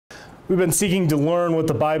We've been seeking to learn what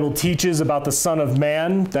the Bible teaches about the Son of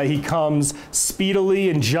Man, that he comes speedily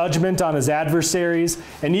in judgment on his adversaries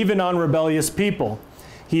and even on rebellious people.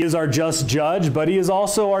 He is our just judge, but he is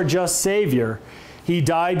also our just Savior. He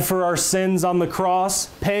died for our sins on the cross,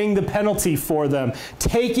 paying the penalty for them,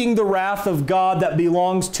 taking the wrath of God that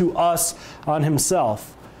belongs to us on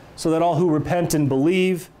himself, so that all who repent and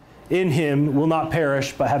believe in him will not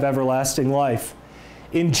perish but have everlasting life.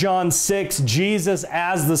 In John 6, Jesus,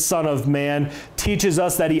 as the Son of Man, teaches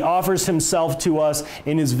us that he offers himself to us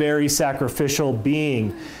in his very sacrificial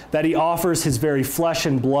being, that he offers his very flesh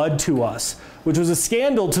and blood to us, which was a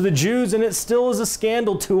scandal to the Jews, and it still is a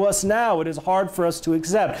scandal to us now. It is hard for us to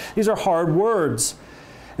accept. These are hard words.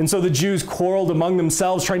 And so the Jews quarreled among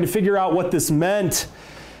themselves, trying to figure out what this meant,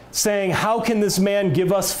 saying, "How can this man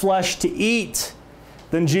give us flesh to eat?"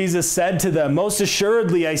 Then Jesus said to them, "Most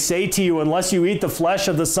assuredly I say to you, unless you eat the flesh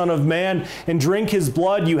of the Son of Man and drink his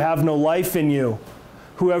blood, you have no life in you.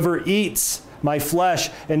 Whoever eats my flesh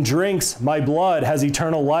and drinks my blood has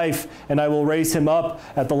eternal life, and I will raise him up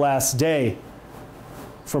at the last day.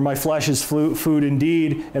 For my flesh is food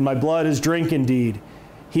indeed, and my blood is drink indeed.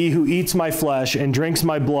 He who eats my flesh and drinks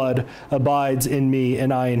my blood abides in me,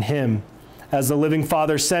 and I in him. As the living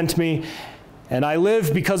Father sent me, and I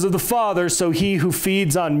live because of the Father, so he who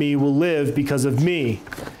feeds on me will live because of me.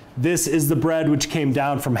 This is the bread which came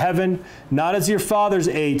down from heaven, not as your fathers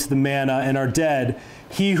ate the manna and are dead.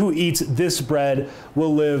 He who eats this bread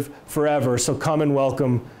will live forever." So come and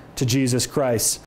welcome to Jesus Christ.